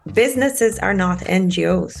Businesses are not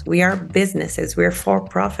NGOs. We are businesses. We're for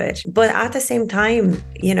profit. But at the same time,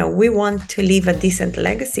 we want to leave a decent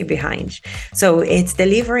legacy behind. So it's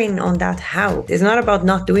delivering on that how. It's not about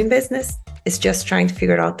not doing business. It's just trying to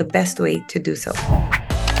figure out the best way to do so.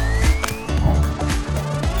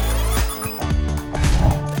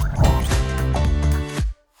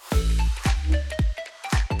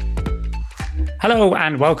 Hello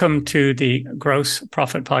and welcome to the Gross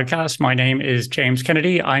Profit Podcast. My name is James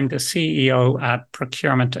Kennedy. I'm the CEO at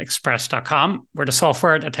procurementexpress.com. We're the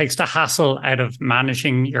software that takes the hassle out of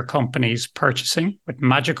managing your company's purchasing with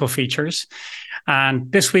magical features.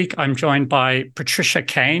 And this week I'm joined by Patricia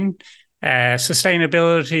Kane,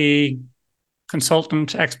 sustainability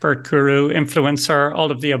consultant, expert guru, influencer, all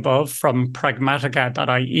of the above from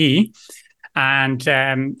pragmatica.ie. And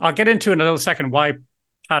I'll get into in a little second why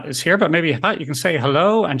Pat is here, but maybe Pat, you can say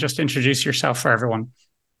hello and just introduce yourself for everyone.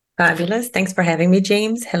 Fabulous. Thanks for having me,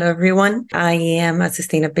 James. Hello, everyone. I am a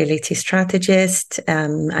sustainability strategist.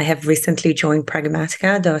 I have recently joined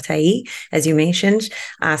pragmatica.ie, as you mentioned,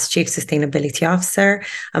 as Chief Sustainability Officer.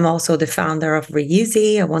 I'm also the founder of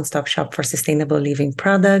Reusey, a one-stop shop for sustainable living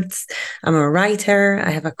products. I'm a writer.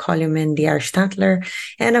 I have a column in the Irish Tatler,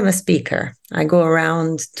 and I'm a speaker. I go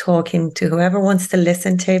around talking to whoever wants to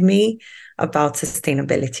listen to me about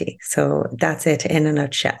sustainability. So that's it in a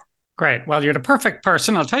nutshell. Great. Well, you're the perfect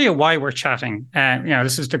person. I'll tell you why we're chatting.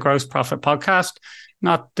 This is the Gross Profit Podcast,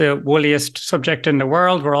 not the wooliest subject in the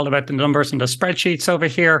world. We're all about the numbers and the spreadsheets over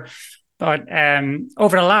here. But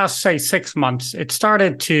over the last, say, 6 months, it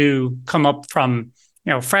started to come up from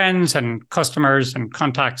friends and customers and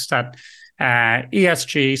contacts that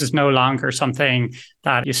ESG is no longer something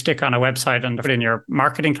that you stick on a website and put in your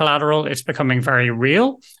marketing collateral. It's becoming very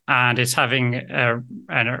real and it's having a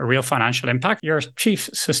real financial impact. You're Chief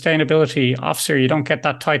Sustainability Officer. You don't get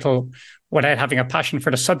that title without having a passion for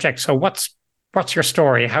the subject. So what's your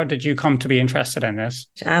story? How did you come to be interested in this?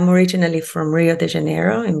 I'm originally from Rio de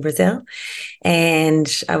Janeiro in Brazil, and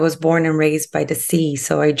I was born and raised by the sea.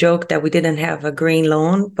 So I joke that we didn't have a green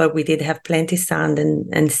lawn, but we did have plenty sand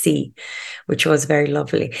and sea, which was very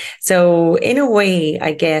lovely. So in a way,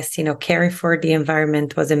 I guess, caring for the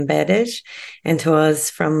environment was embedded into us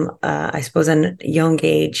from, I suppose, a young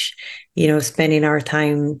age, spending our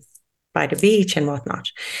time by the beach and whatnot.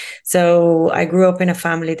 So I grew up in a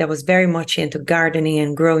family that was very much into gardening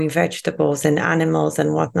and growing vegetables and animals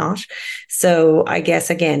and whatnot. So I guess,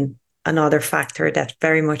 again, another factor that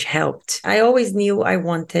very much helped. I always knew I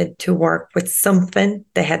wanted to work with something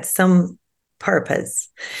that had some purpose.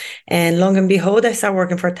 And long and behold, I started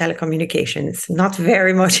working for telecommunications. Not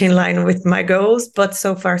very much in line with my goals, but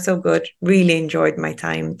so far so good. Really enjoyed my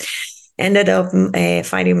time. Ended up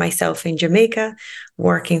finding myself in Jamaica,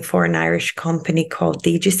 working for an Irish company called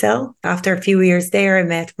Digicel. After a few years there, I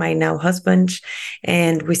met my now husband,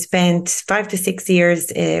 and we spent 5 to 6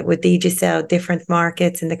 years with Digicel, different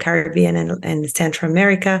markets in the Caribbean and Central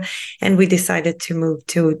America, and we decided to move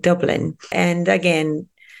to Dublin. And again,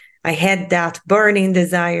 I had that burning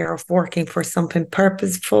desire of working for something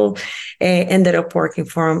purposeful, ended up working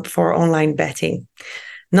for online betting.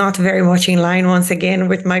 Not very much in line, once again,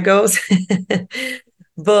 with my goals,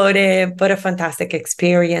 but a fantastic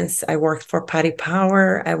experience. I worked for Paddy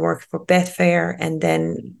Power, I worked for Betfair, and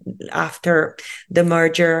then after the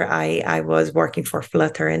merger, I was working for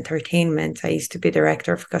Flutter Entertainment. I used to be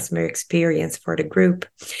director of customer experience for the group,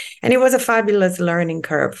 and it was a fabulous learning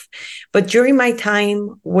curve. But during my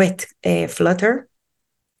time with Flutter,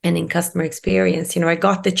 and in customer experience, I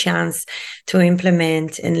got the chance to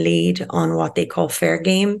implement and lead on what they call Fair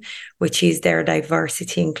Game, which is their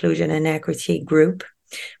diversity, inclusion, and equity group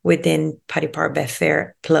within Paddy Power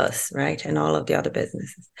Betfair Plus, right? And all of the other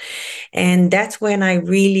businesses. And that's when I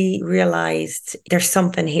really realized there's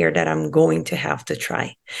something here that I'm going to have to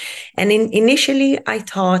try. And initially, I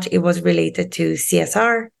thought it was related to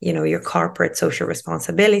CSR, your corporate social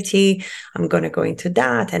responsibility. I'm going to go into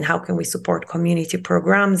that and how can we support community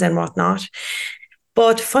programs and whatnot.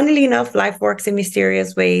 But funnily enough, life works in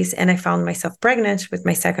mysterious ways. And I found myself pregnant with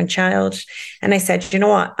my second child. And I said, you know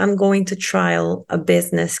what? I'm going to trial a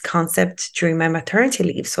business concept during my maternity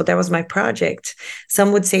leave. So that was my project.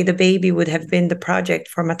 Some would say the baby would have been the project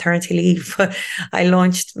for maternity leave. I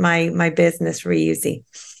launched my business, Reusey.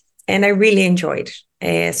 And I really enjoyed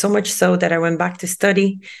it. So much so that I went back to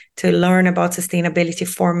study to learn about sustainability,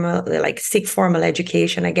 seek formal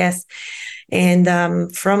education, I guess.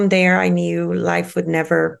 And from there, I knew life would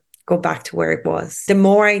never go back to where it was. The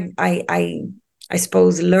more I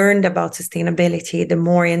suppose, learned about sustainability, the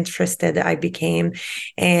more interested I became.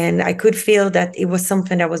 And I could feel that it was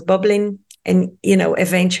something that was bubbling And,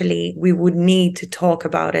 eventually we would need to talk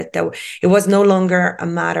about it. That it was no longer a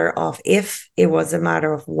matter of if, it was a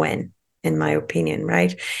matter of when, in my opinion,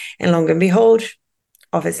 right? And long and behold,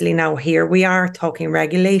 obviously now here we are talking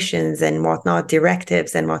regulations and whatnot,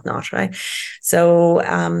 directives and whatnot, right? So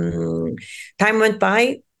time went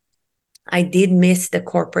by. I did miss the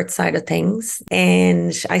corporate side of things,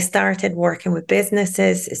 and I started working with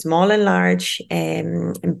businesses, small and large,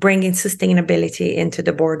 and bringing sustainability into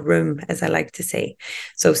the boardroom, as I like to say.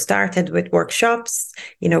 So started with workshops,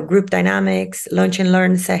 group dynamics, lunch and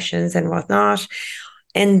learn sessions and whatnot.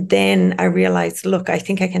 And then I realized, look, I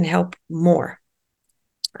think I can help more.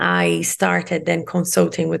 I started then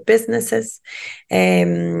consulting with businesses,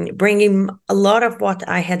 bringing a lot of what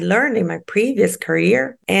I had learned in my previous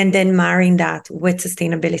career, and then marrying that with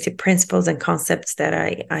sustainability principles and concepts that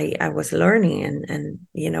I was learning and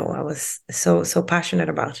I was so passionate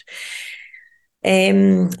about.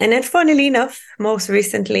 And then, funnily enough, most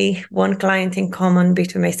recently, one client in common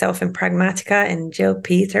between myself and Pragmatica and Jill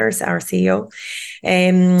Peters, our CEO.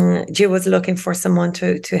 Jill was looking for someone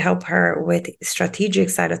to help her with strategic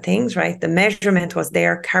side of things, right? The measurement was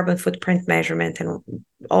there, carbon footprint measurement and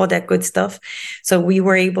all that good stuff. So we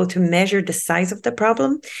were able to measure the size of the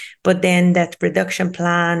problem, but then that reduction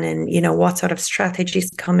plan and, what sort of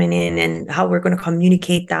strategies coming in and how we're going to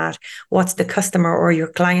communicate that, what's the customer or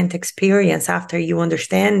your client experience after you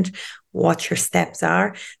understand what your steps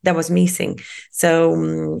are, that was missing.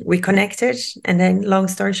 So we connected, and then long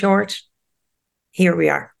story short, here we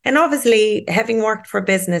are. And obviously, having worked for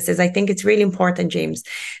businesses, I think it's really important, James,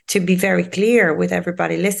 to be very clear with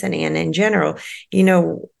everybody listening. And in general,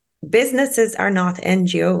 businesses are not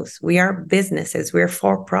NGOs. We are businesses. We're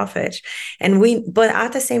for profit. But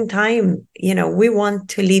at the same time, we want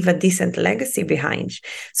to leave a decent legacy behind.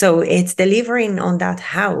 So it's delivering on that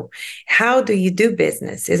how. How do you do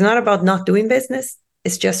business? It's not about not doing business.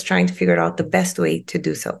 It's just trying to figure out the best way to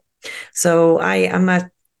do so. So I'm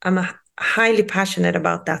a highly passionate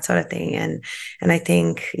about that sort of thing, and I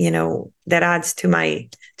think that adds to my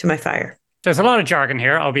fire. There's a lot of jargon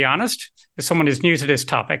here, I'll be honest, as someone who's new to this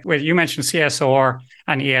topic. Well, you mentioned CSR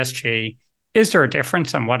and ESG. Is there a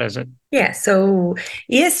difference, and what is it? Yeah, so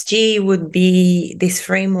ESG would be this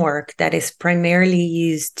framework that is primarily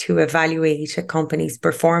used to evaluate a company's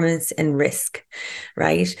performance and risk,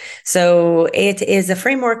 right? So it is a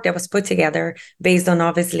framework that was put together based on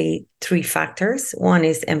obviously three factors. One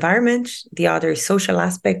is environment, the other is social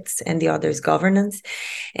aspects, and the other is governance.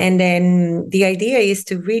 And then the idea is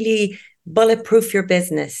to really bulletproof your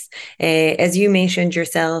business. As you mentioned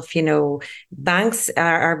yourself, banks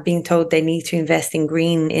are being told they need to invest in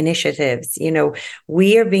green initiatives.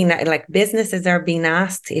 We are being, like, businesses are being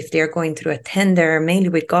asked if they're going through a tender, mainly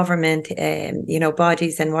with government,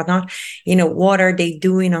 bodies and whatnot, what are they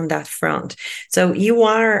doing on that front? So you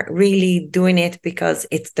are really doing it because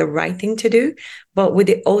it's the right thing to do, but with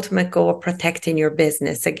the ultimate goal of protecting your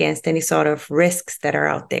business against any sort of risks that are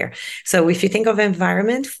out there. So if you think of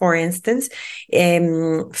environment, for instance,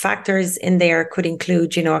 factors in there could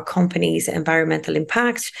include, a company's environmental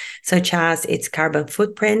impact, such as its carbon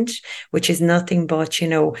footprint, which is nothing but,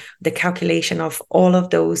 the calculation of all of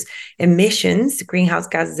those emissions, greenhouse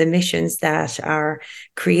gases emissions that are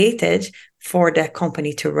created for that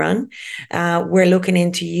company to run. We're looking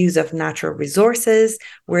into use of natural resources.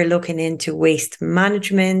 We're looking into waste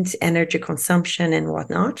management, energy consumption, and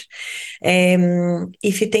whatnot.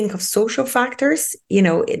 If you think of social factors,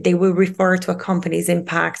 they will refer to a company's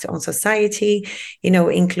impact on society,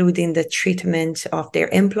 including the treatment of their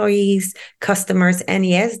employees, customers, and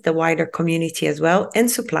yes, the wider community as well, and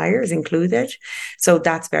suppliers included. So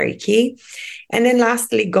that's very key. And then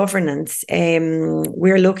lastly, governance.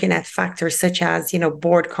 We're looking at factors such as,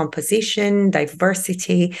 board composition,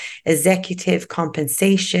 diversity, executive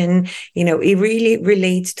compensation. It really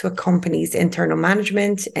relates to a company's internal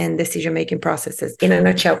management and decision-making processes. In a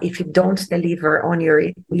nutshell, if you don't deliver on your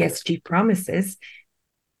ESG promises,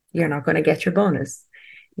 you're not going to get your bonus.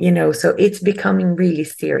 So it's becoming really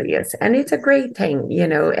serious, and it's a great thing.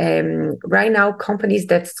 Right now, companies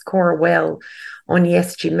that score well on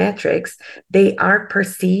ESG metrics, they are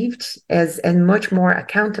perceived as much more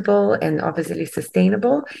accountable and obviously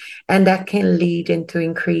sustainable, and that can lead into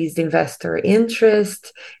increased investor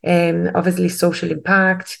interest and obviously social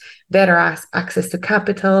impact, better access to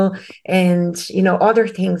capital, and other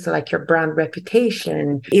things like your brand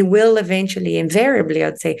reputation. It will eventually, invariably,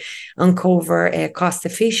 I'd say, uncover cost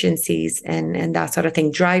efficiencies and that sort of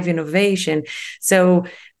thing, drive innovation. So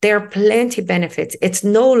there are plenty of benefits. It's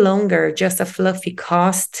no longer just a fluffy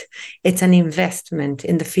cost. It's an investment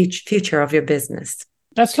in the future of your business.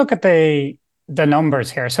 Let's look at the the numbers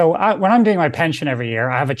here. So when I'm doing my pension every year,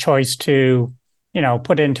 I have a choice to,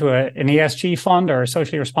 put into an ESG fund or a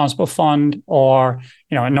socially responsible fund, or,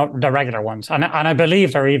 not the regular ones. And I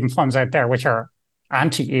believe there are even funds out there which are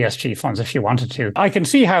anti-ESG funds if you wanted to. I can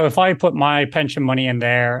see how if I put my pension money in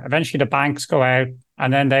there, eventually the banks go out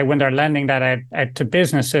and then when they're lending that out to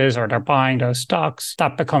businesses or they're buying those stocks,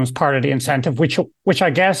 that becomes part of the incentive, which I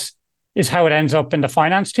guess is how it ends up in the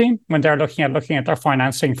finance team when they're looking at their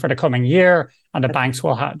financing for the coming year, and the banks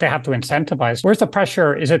they have to incentivize. Where's the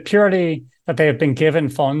pressure? Is it purely that they have been given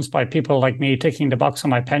funds by people like me ticking the box on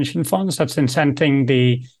my pension funds that's incenting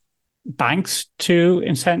the banks to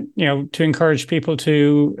to encourage people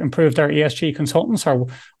to improve their ESG consultants,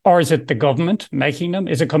 or is it the government making them?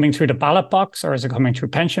 Is it coming through the ballot box, or is it coming through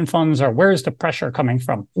pension funds, or where is the pressure coming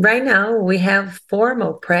from? Right now, we have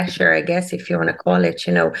formal pressure, I guess, if you want to call it.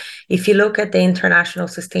 If you look at the International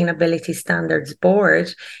Sustainability Standards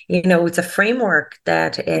Board, it's a framework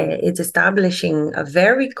that is establishing a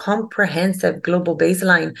very comprehensive global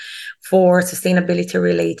baseline for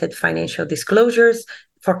sustainability-related financial disclosures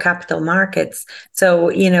for capital markets.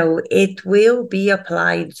 So, it will be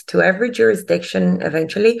applied to every jurisdiction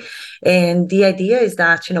eventually. And the idea is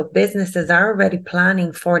that, businesses are already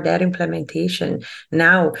planning for that implementation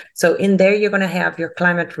now. So in there, you're going to have your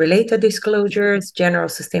climate related disclosures, general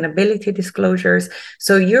sustainability disclosures.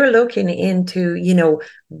 So you're looking into,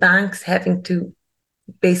 banks having to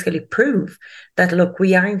basically prove that, look,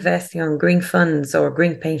 we are investing on green funds or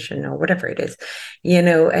green pension or whatever it is,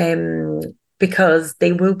 because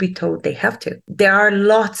they will be told they have to. There are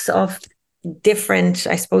lots of different,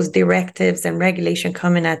 I suppose, directives and regulation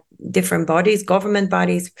coming at different bodies, government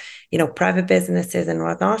bodies, private businesses and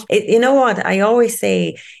whatnot. You know what? I always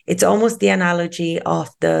say it's almost the analogy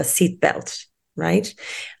of the seatbelt, right?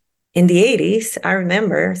 In the 80s, I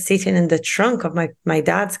remember sitting in the trunk of my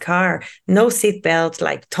dad's car, no seatbelt,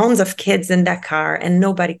 like tons of kids in that car, and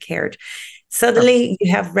nobody cared. Suddenly,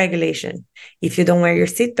 you have regulation. If you don't wear your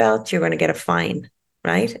seatbelt, you're going to get a fine,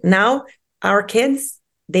 right? Now, our kids,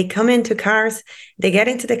 they come into cars, they get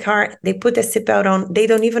into the car, they put the seatbelt on. They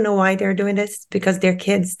don't even know why they're doing this, because they're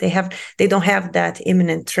kids. They don't have that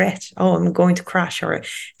imminent threat. Oh, I'm going to crash or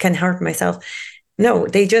can hurt myself. No,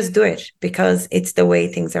 they just do it because it's the way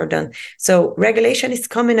things are done. So regulation is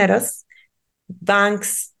coming at us.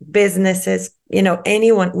 Banks, businesses,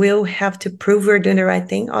 anyone will have to prove we're doing the right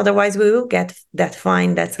thing. Otherwise, we will get that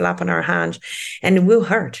fine, that slap on our hand, and it will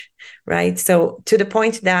hurt, right? So to the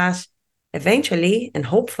point that eventually and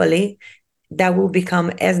hopefully that will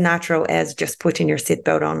become as natural as just putting your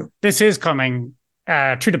seatbelt on. This is coming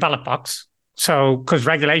through the ballot box. So, because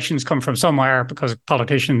regulations come from somewhere, because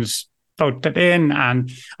politicians vote it in, and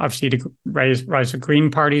obviously the rise of green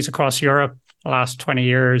parties across Europe the last 20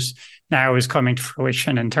 years now is coming to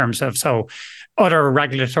fruition in terms of other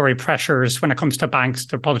regulatory pressures when it comes to banks.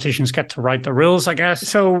 The politicians get to write the rules, I guess.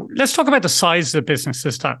 So let's talk about the size of the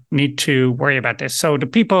businesses that need to worry about this. So the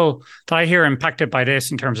people that I hear impacted by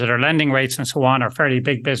this in terms of their lending rates and so on are fairly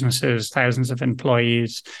big businesses, thousands of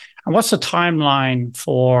employees. And what's the timeline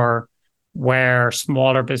for where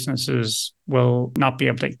smaller businesses will not be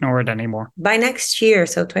able to ignore it anymore? By next year,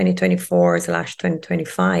 so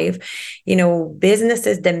 2024/2025,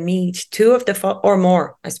 businesses that meet two of the or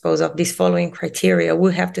more, I suppose, of these following criteria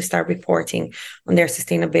will have to start reporting on their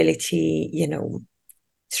sustainability,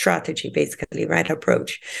 strategy, basically, right?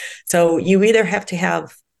 Approach. So you either have to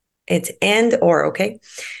have it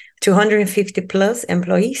 250 plus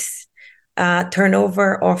employees,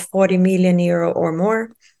 turnover of 40 million euro or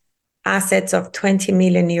more, assets of 20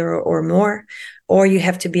 million euro or more, or you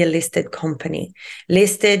have to be a listed company.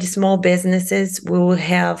 Listed small businesses will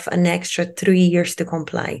have an extra 3 years to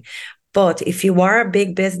comply. But if you are a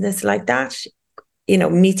big business like that,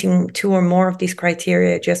 meeting two or more of these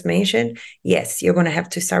criteria I just mentioned, yes, you're going to have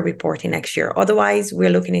to start reporting next year. Otherwise, we're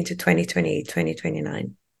looking into 2028,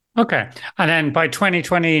 2029. Okay. And then by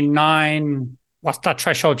 2029, what's that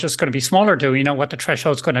threshold just going to be smaller? Do we know what the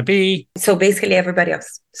threshold is going to be? So basically everybody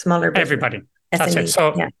else, smaller business. Everybody. That's it.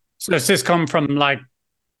 So, so does this come from my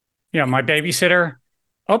babysitter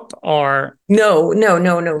up or?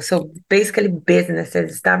 No. So basically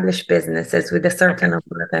businesses, established businesses with a certain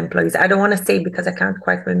number of employees. I don't want to say because I can't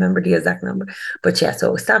quite remember the exact number, but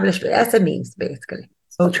so established SMEs basically.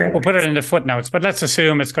 We'll put it in the footnotes, but let's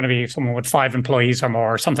assume it's going to be someone with 5 employees or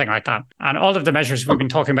more, or something like that. And all of the measures we've been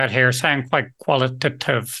talking about here sound quite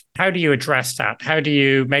qualitative. How do you address that? How do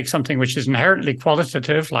you make something which is inherently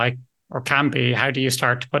qualitative, or can be, how do you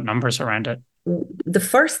start to put numbers around it? the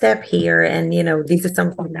first step here, and this is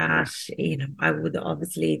something that I would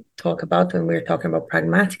obviously talk about when we're talking about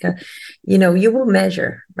pragmatica. You will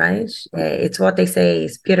measure, right? It's what they say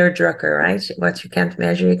is Peter Drucker, right? What you can't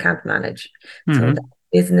measure, you can't manage. So that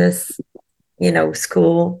Mm-hmm. business,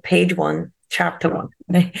 school, page one, chapter one.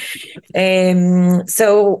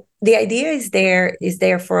 So the idea is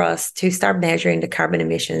there for us to start measuring the carbon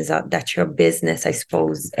emissions that your business, I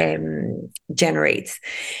suppose, generates,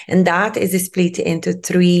 and that is split into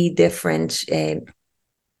three different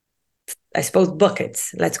I suppose,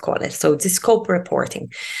 buckets, let's call it. So it's scope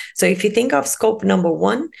reporting. So if you think of scope number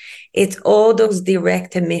one, it's all those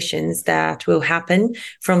direct emissions that will happen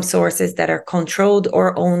from sources that are controlled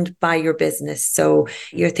or owned by your business. So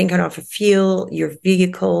you're thinking of fuel, your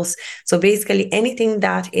vehicles. So basically anything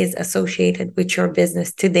that is associated with your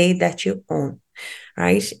business today that you own.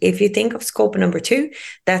 Right? If you think of scope number two,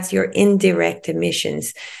 that's your indirect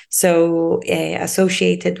emissions. So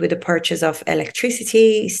associated with the purchase of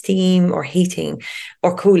electricity, steam, or heating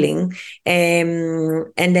or cooling.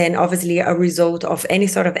 And then obviously a result of any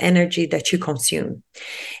sort of energy that you consume.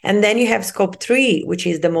 And then you have scope three, which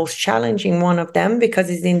is the most challenging one of them because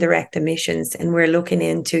it's indirect emissions. And we're looking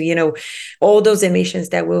into, all those emissions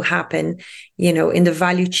that will happen, in the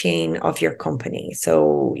value chain of your company.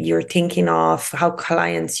 So you're thinking of how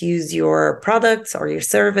clients use your products or your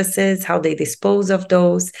services, how they dispose of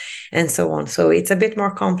those, and so on. So it's a bit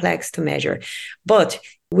more complex to measure. But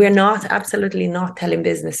we're absolutely not telling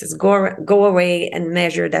businesses, go away and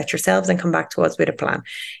measure that yourselves and come back to us with a plan.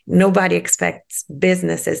 Nobody expects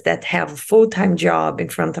businesses that have a full-time job in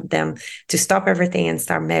front of them to stop everything and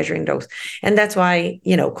start measuring those. And that's why,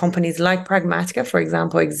 companies like Pragmatica, for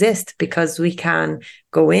example, exist, because we can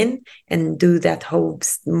go in and do that whole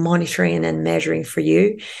monitoring and measuring for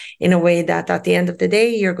you in a way that at the end of the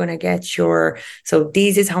day, you're going to get so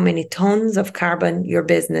this is how many tons of carbon your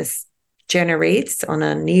business generates on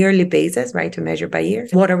a yearly basis, right? To measure by year.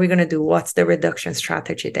 What are we going to do? What's the reduction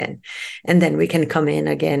strategy then? And then we can come in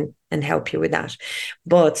again and help you with that.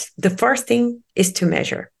 But the first thing is to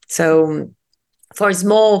measure. So for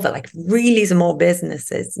like really small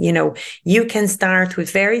businesses, you can start with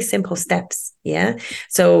very simple steps. Yeah.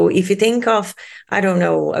 So if you think of, I don't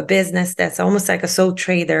know, a business that's almost like a sole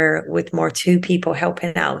trader with more two people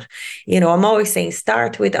helping out, I'm always saying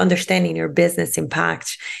start with understanding your business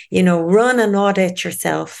impact, run an audit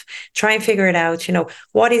yourself, try and figure it out.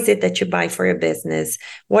 What is it that you buy for your business?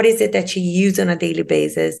 What is it that you use on a daily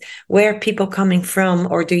basis? Where are people coming from,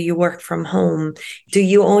 or do you work from home? Do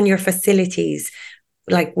you own your facilities?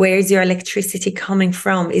 Like, where's your electricity coming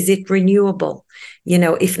from? Is it renewable?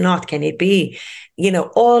 If not, can it be?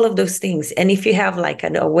 All of those things. And if you have like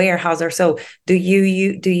a warehouse or so, do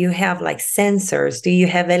you have like sensors? Do you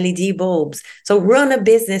have LED bulbs? So run a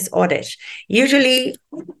business audit. Usually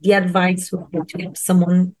the advice would be to have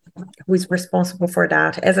someone who is responsible for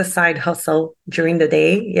that as a side hustle during the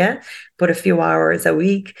day. Yeah. Put a few hours a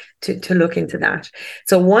week to look into that.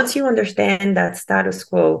 So once you understand that status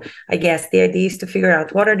quo, I guess the idea is to figure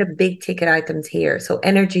out what are the big ticket items here. So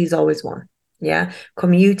energy is always one. Yeah.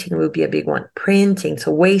 Commuting will be a big one. Printing.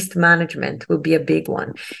 So waste management will be a big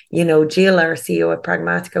one. Jill, our CEO at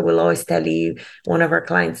Pragmatica, will always tell you, one of our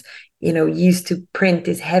clients, used to print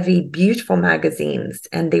these heavy, beautiful magazines,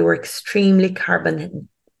 and they were extremely carbon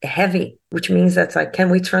heavy, which means that's like,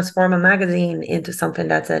 can we transform a magazine into something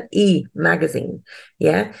that's an e-magazine?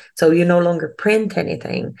 Yeah. So you no longer print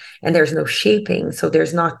anything, and there's no shaping. So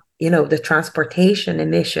there's not, the transportation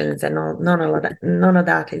emissions and none of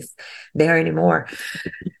that is there anymore.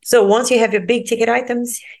 So once you have your big ticket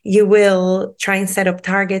items, you will try and set up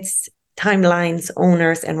targets, timelines,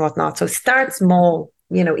 owners, and whatnot. So start small.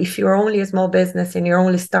 If you're only a small business and you're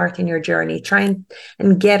only starting your journey, try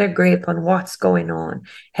and get a grip on what's going on,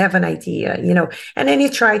 have an idea, and then you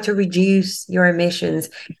try to reduce your emissions.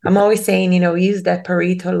 I'm always saying, use that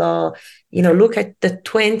Pareto law, look at the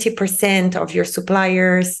 20% of your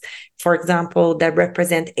suppliers, for example, that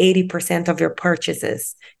represent 80% of your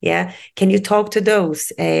purchases. Yeah. Can you talk to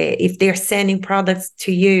those? If they're sending products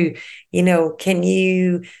to you, can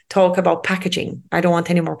you talk about packaging? I don't want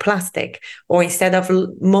any more plastic. Or instead of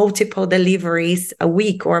multiple deliveries a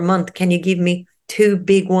week or a month, can you give me 2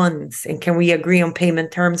 big ones? And can we agree on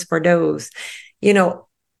payment terms for those?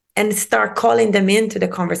 And start calling them into the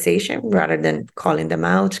conversation rather than calling them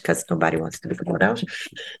out, because nobody wants to be called out.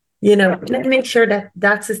 And make sure that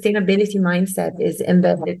sustainability mindset is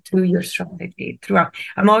embedded through your strategy throughout.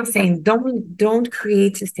 I'm always saying, don't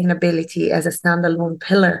create sustainability as a standalone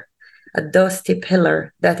pillar, a dusty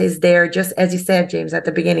pillar that is there, just as you said, James, at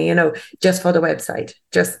the beginning, just for the website,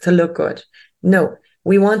 just to look good. No,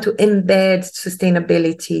 We want to embed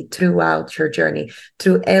sustainability throughout your journey,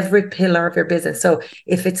 through every pillar of your business. So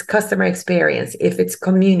if it's customer experience, if it's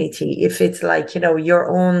community, if it's like,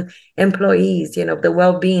 your own employees, the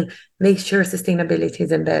well-being, make sure sustainability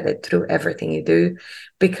is embedded through everything you do,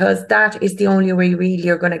 because that is the only way really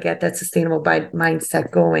you're going to get that sustainable mindset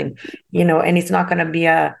going, and it's not going to be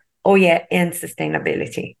oh yeah, and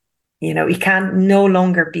sustainability. It can no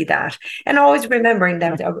longer be that. And always remembering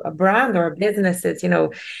that a brand or businesses,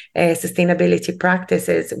 sustainability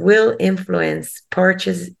practices will influence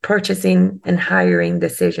purchasing and hiring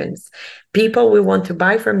decisions. People will want to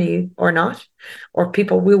buy from you or not, or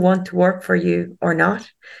people will want to work for you or not,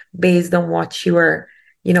 based on what you are,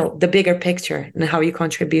 the bigger picture and how you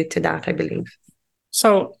contribute to that, I believe.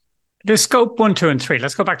 So the scope 1, 2, and 3.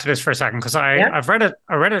 Let's go back to this for a second, because I've read it.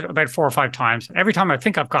 I read it about 4 or 5 times. Every time I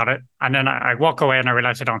think I've got it, and then I walk away and I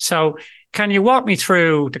realize I don't. So can you walk me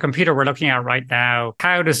through the computer we're looking at right now?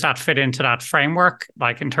 How does that fit into that framework,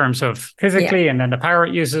 like in terms of physically, and then the power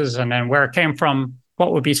it uses, and then where it came from?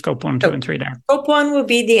 What would be scope 1, 2, and 3 there? Scope 1 will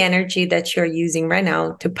be the energy that you're using right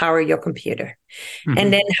now to power your computer. Mm-hmm.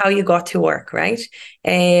 And then how you got to work, right?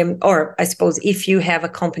 Or I suppose if you have a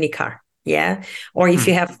company car, yeah, or if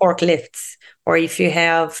you have forklifts, or if you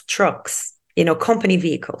have trucks, company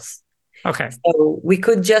vehicles. Okay. So we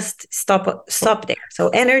could just stop there. So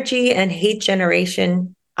energy and heat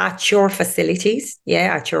generation at your facilities,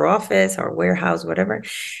 at your office or warehouse, whatever,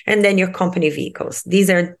 and then your company vehicles.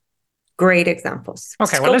 These are great examples.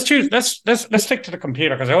 Okay, well, let's stick to the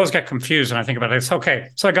computer, because I always get confused when I think about this. Okay,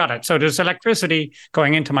 so I got it. So there's electricity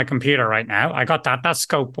going into my computer right now. I got that. That's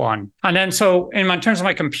scope 1. And then so in terms of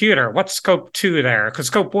my computer, what's scope 2 there? Because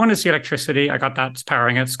scope 1 is the electricity. I got that. It's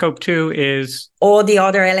powering it. Scope 2 is all the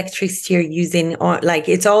other electricity you're using, like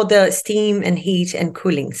it's all the steam and heat and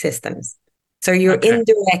cooling systems. So your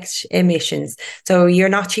indirect emissions. So you're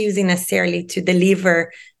not using necessarily to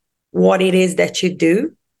deliver what it is that you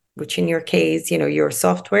do, which in your case, your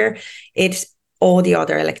software, it's all the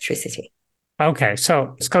other electricity. Okay,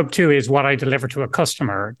 so scope 2 is what I deliver to a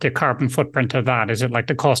customer, the carbon footprint of that. Is it like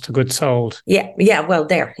the cost of goods sold? Yeah, well,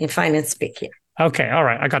 there, in finance speak, yeah. Okay, all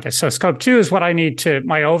right, I got this. So scope 2 is what I need to,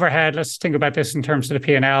 my overhead. Let's think about this in terms of the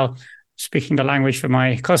P&L, speaking the language for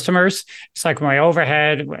my customers. It's like my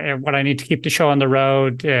overhead, what I need to keep the show on the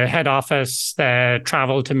road, head office,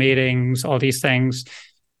 travel to meetings, all these things.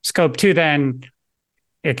 Scope 2 then,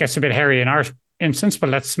 it gets a bit hairy in our instance, but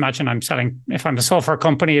let's imagine I'm selling, if I'm a software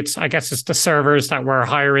company, I guess it's the servers that we're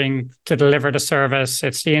hiring to deliver the service.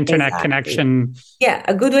 It's the internet connection. Yeah,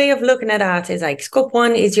 a good way of looking at that is like scope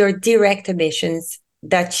 1 is your direct emissions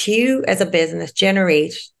that you as a business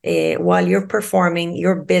generate while you're performing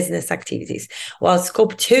your business activities. While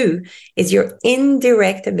scope 2 is your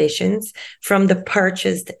indirect emissions from the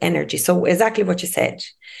purchased energy. So exactly what you said.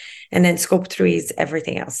 And then scope 3 is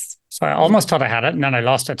everything else. So I almost thought I had it and then I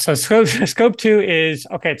lost it. So scope 2 is,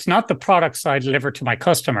 okay, it's not the products I deliver to my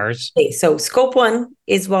customers. Okay, so scope 1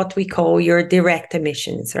 is what we call your direct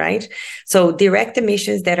emissions, right? So direct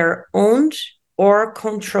emissions that are owned or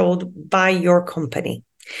controlled by your company.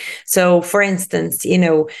 So for instance,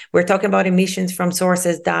 we're talking about emissions from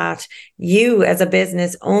sources that you as a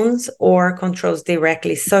business owns or controls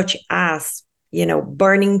directly, such as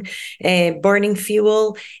burning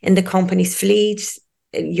fuel in the company's fleet,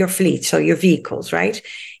 your fleet, so your vehicles, right?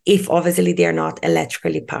 If obviously they're not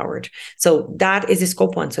electrically powered. So that is a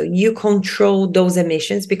scope 1. So you control those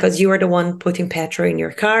emissions because you are the one putting petrol in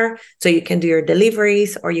your car. So you can do your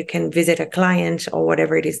deliveries or you can visit a client or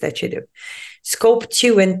whatever it is that you do. Scope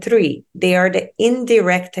 2 and 3, they are the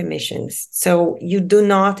indirect emissions. So you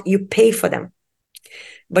pay for them,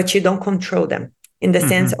 but you don't control them. In the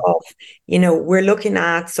sense of, we're looking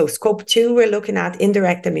at, so scope 2, we're looking at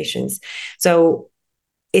indirect emissions. So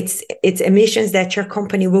it's emissions that your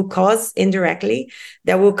company will cause indirectly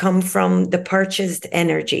that will come from the purchased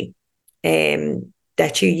energy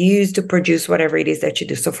that you use to produce whatever it is that you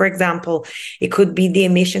do. So for example, it could be the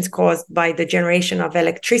emissions caused by the generation of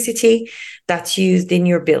electricity that's used in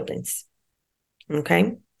your buildings.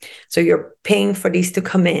 Okay. So you're paying for these to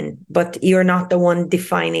come in, but you're not the one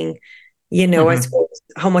defining I suppose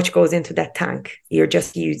how much goes into that tank. You're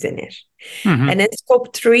just using it. And then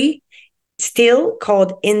scope 3, still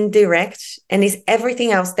called indirect, and is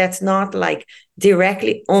everything else that's not like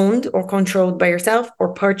directly owned or controlled by yourself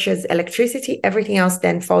or purchase electricity. Everything else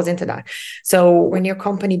then falls into that. So when your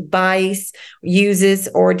company buys, uses,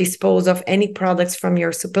 or dispose of any products from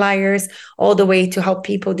your suppliers, all the way to how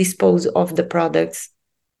people dispose of the products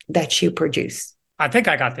that you produce. I think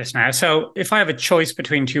I got this now. So if I have a choice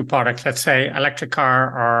between 2 products, let's say electric car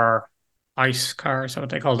or ICE cars, what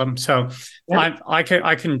they call them. So Yep. I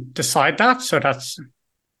can decide that. So that's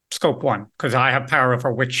scope one because I have power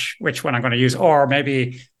over which one I'm going to use, or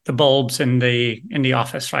maybe the bulbs in the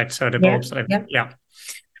office, right? So the Yeah. bulbs that I Yep.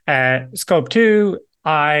 yeah. Scope two,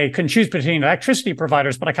 I can choose between electricity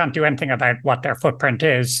providers, but I can't do anything about what their footprint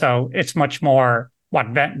is. So it's much more what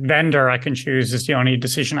vendor I can choose is the only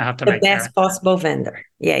decision I have to The make there. best possible vendor.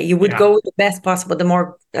 Yeah, you would Yeah. go with the best possible, the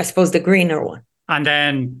more, I suppose, the greener one. And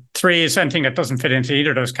then three is anything that doesn't fit into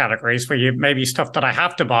either of those categories, where you maybe stuff that I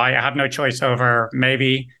have to buy, I have no choice over,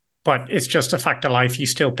 maybe, but it's just a fact of life. You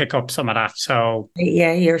still pick up some of that. So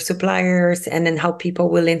Yeah, your suppliers, and then how people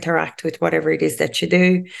will interact with whatever it is that you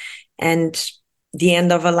do. And the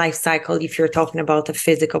end of a life cycle, if you're talking about a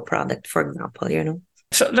physical product, for example, you know.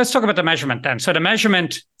 so let's talk about the measurement then. So the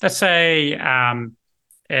measurement, let's say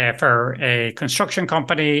for a construction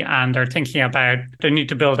company and they're thinking about they need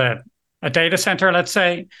to build a data center, let's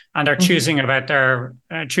say, and they're Mhm. choosing about their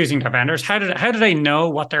choosing their vendors. How do they know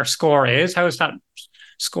what their score is? How is that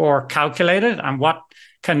score calculated, and what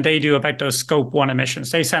can they do about those scope one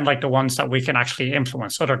emissions? They sound like the ones that we can actually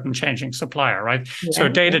influence, other than changing supplier, right? So Yeah,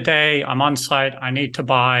 day yeah. to day, I'm on site. I need to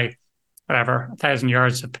buy whatever 1,000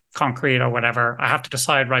 yards of concrete or whatever. I have to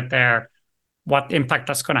decide right there what impact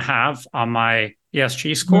that's going to have on my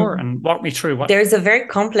ESG score, Mhm. and walk me through what. There's a very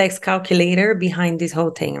complex calculator behind this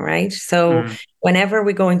whole thing, right? So Mm, whenever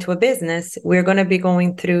we go into a business, we're going to be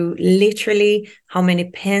going through literally how many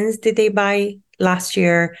pens did they buy last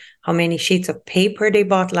year, how many sheets of paper they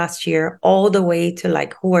bought last year, all the way to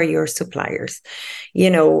like who are your suppliers. You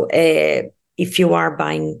know, if you are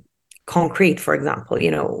buying concrete, for example,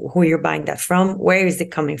 you know, who you're buying that from, where is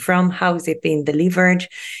it coming from, how is it being delivered,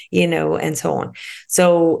 you know, and so on.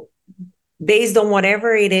 So based on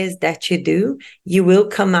whatever it is that you do, you will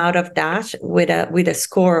come out of that with a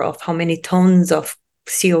score of how many tons of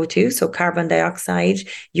CO2, so carbon dioxide,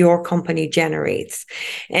 your company generates.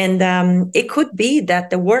 And it could be that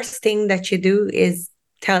the worst thing that you do is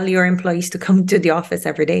tell your employees to come to the office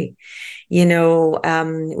every day. You know,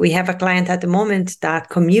 we have a client at the moment that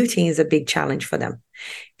commuting is a big challenge for them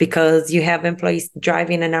because you have employees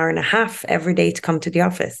driving an hour and a half every day to come to the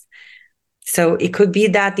office. So it could be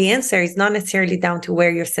that the answer is not necessarily down to where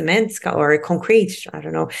your cement or concrete, I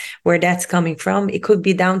don't know, where that's coming from. It could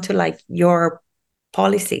be down to like your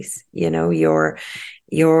policies, you know, your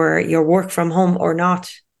work from home or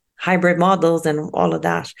not, hybrid models and all of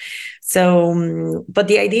that. So, but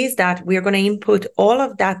the idea is that we're going to input all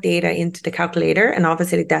of that data into the calculator, and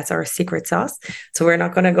obviously that's our secret sauce. So we're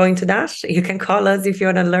not going to go into that. You can call us if you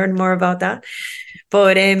want to learn more about that.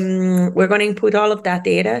 But we're going to input all of that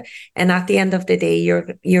data, and at the end of the day,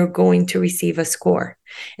 you're going to receive a score,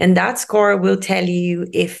 and that score will tell you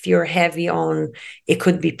if you're heavy on. It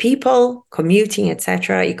could be people, commuting,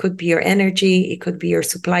 etc. It could be your energy. It could be your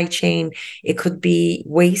supply chain. It could be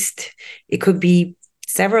waste. It could be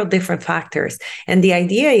several different factors. And the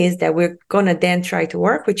idea is that we're going to then try to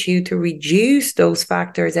work with you to reduce those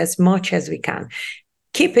factors as much as we can.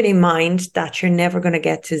 Keep it in mind that you're never going to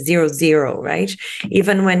get to 0, right?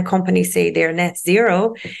 Even when companies say they're net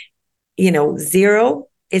zero, you know, zero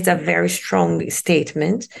is a very strong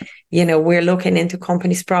statement. You know, we're looking into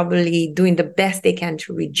companies probably doing the best they can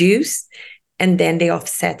to reduce, and then they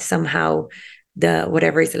offset somehow the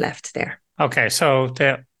whatever is left there. okay, so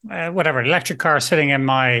the whatever electric car sitting in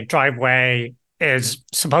my driveway is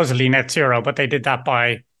supposedly net zero, but they did that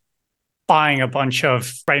by buying a bunch of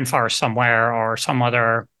rainforest somewhere or some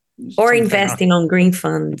other Or something. investing on green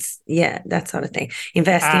funds. Yeah, that sort of thing.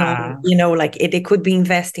 Investing on, Ah, you know, like it could be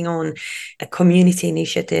investing on community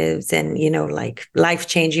initiatives and, you know, like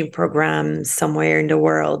life-changing programs somewhere in the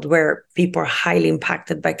world where people are highly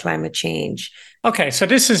impacted by climate change. okay, so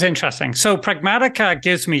this is interesting. So Pragmatica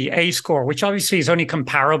gives me a score, which obviously is only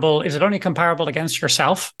comparable. Is it only comparable against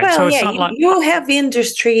yourself? So Well, yeah, it's not like, you have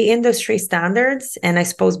industry standards and I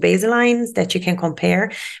suppose baselines that you can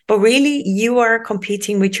compare, but really you are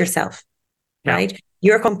competing with yourself, yeah. right?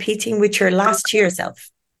 You're competing with your last year self.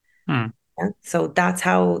 Hmm. Yeah? So that's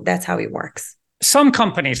how it works. Some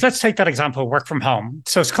companies, let's take that example, work from home.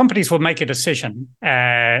 So companies will make a decision,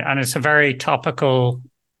 and it's a very topical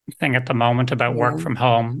thing at the moment about work Yeah. from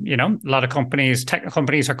home. You know, a lot of companies, tech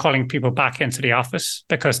companies are calling people back into the office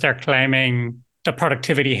because they're claiming the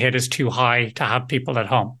productivity hit is too high to have people at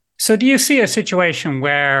home. So do you see a situation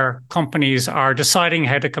where companies are deciding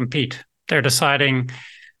how to compete? They're deciding,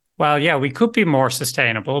 well, yeah, we could be more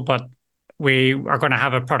sustainable, but we are going to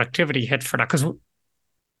have a productivity hit for that because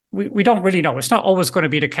we don't really know. It's not always going to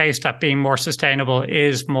be the case that being more sustainable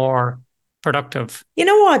is more productive. You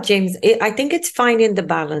know what, James? I think it's finding the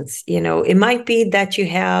balance. You know, it might be that you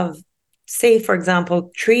have say, for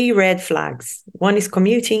example, three red flags. One is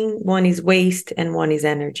commuting, one is waste, and one is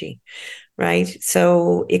energy, right?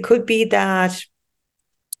 So it could be that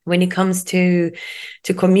when it comes to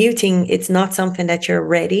commuting, it's not something that you're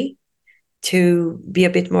ready to be a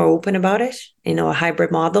bit more open about it, a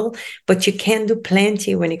hybrid model, but you can do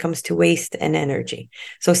plenty when it comes to waste and energy.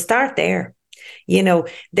 So start there.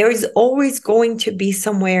 There is always going to be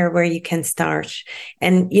somewhere where you can start.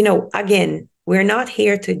 And, again, we're not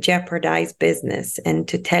here to jeopardize business and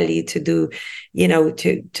to tell you to do,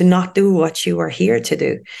 to not do what you are here to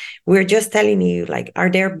do. We're just telling you, like,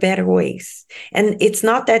 are there better ways? And it's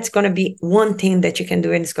not that it's going to be one thing that you can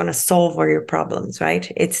do and it's going to solve all your problems, right?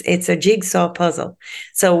 It's a jigsaw puzzle.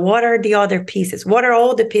 So what are the other pieces? What are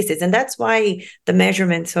all the pieces? And that's why the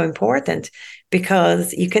measurement's so important,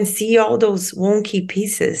 because you can see all those wonky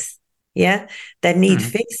pieces, that need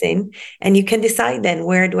fixing, and you can decide then,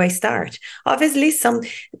 where do I start? Obviously,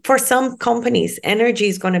 for some companies, energy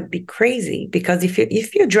is going to be crazy, because if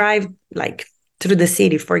you drive like through the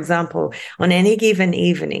city, for example, on any given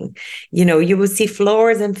evening, you will see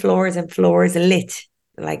floors and floors and floors lit,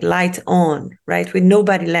 like light on, right? With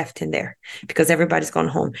nobody left in there because everybody's gone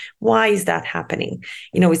home. Why is that happening?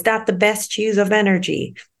 Is that the best use of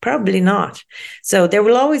energy? Probably not. So there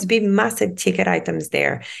will always be massive ticket items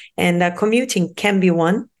there. And commuting can be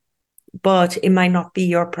one, but it might not be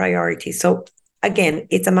your priority. So again,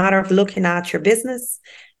 it's a matter of looking at your business,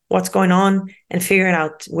 what's going on, and figuring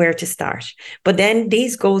out where to start. But then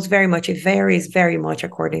these goals it varies very much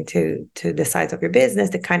according to the size of your business,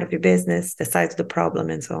 the kind of your business, the size of the problem,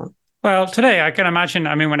 and so on. Well, today I can imagine,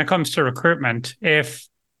 when it comes to recruitment, if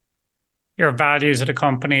your values at a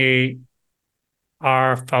company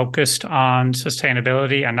are focused on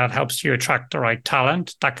sustainability and that helps you attract the right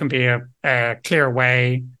talent, that can be a clear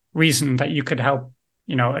reason that you could help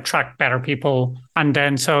attract better people. And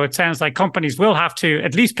then, so it sounds like companies will have to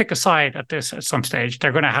at least pick a side at some stage.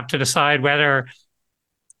 They're going to have to decide whether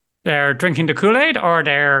they're drinking the Kool-Aid or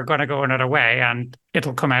they're going to go another way, and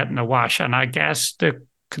it'll come out in the wash. And I guess the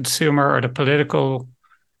consumer or the political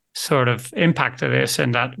sort of impact of this,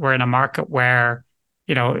 and that we're in a market where,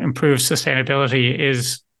 improved sustainability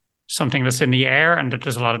is something that's in the air and that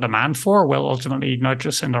there's a lot of demand for, will ultimately nudge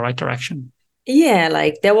us in the right direction. Yeah,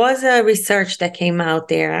 like there was a research that came out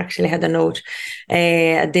there. I actually had a note,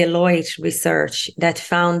 a Deloitte research that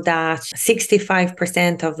found that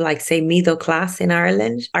 65% of, like, say, middle class in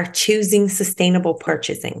Ireland are choosing sustainable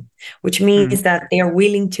purchasing, which means that they're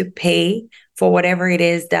willing to pay for whatever it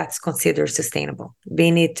is that's considered sustainable,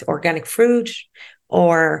 being it organic fruit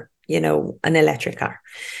or, an electric car.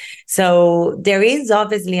 So there is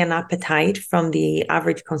obviously an appetite from the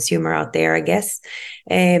average consumer out there, I guess,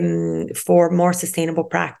 for more sustainable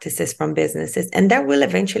practices from businesses. And that will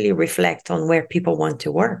eventually reflect on where people want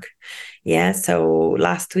to work. Yeah. So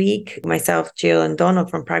last week, myself, Jill, and Donald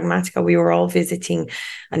from Pragmatica, we were all visiting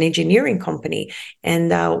an engineering company.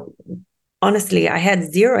 And honestly, I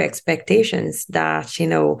had zero expectations that,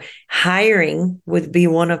 hiring would be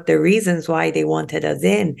one of the reasons why they wanted us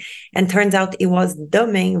in. And turns out it was the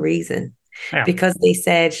main reason, because they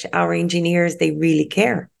said our engineers, they really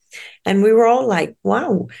care. And we were all like,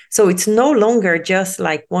 wow. So it's no longer just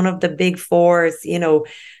like one of the big fours,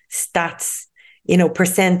 stats,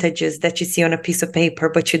 percentages that you see on a piece of paper,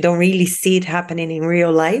 but you don't really see it happening in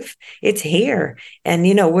real life. It's here. And,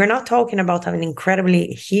 we're not talking about an incredibly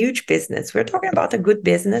huge business. We're talking about a good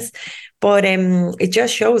business, but it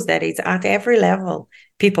just shows that it's at every level.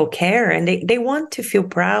 People care and they want to feel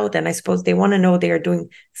proud. And I suppose they want to know they are doing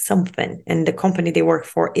something, and the company they work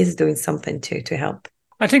for is doing something to help.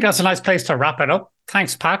 I think that's a nice place to wrap it up.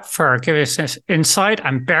 Thanks, Pat, for giving us this insight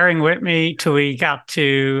and bearing with me till we got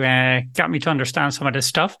me to understand some of this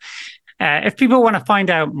stuff. If people want to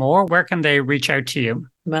find out more, where can they reach out to you?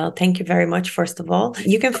 Well, thank you very much, first of all.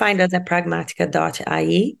 You can find us at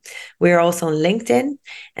pragmatica.ie. We're also on LinkedIn.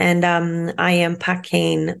 And I am Pat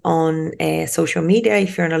Kane on social media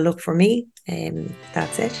if you want to look for me.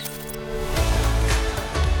 That's it.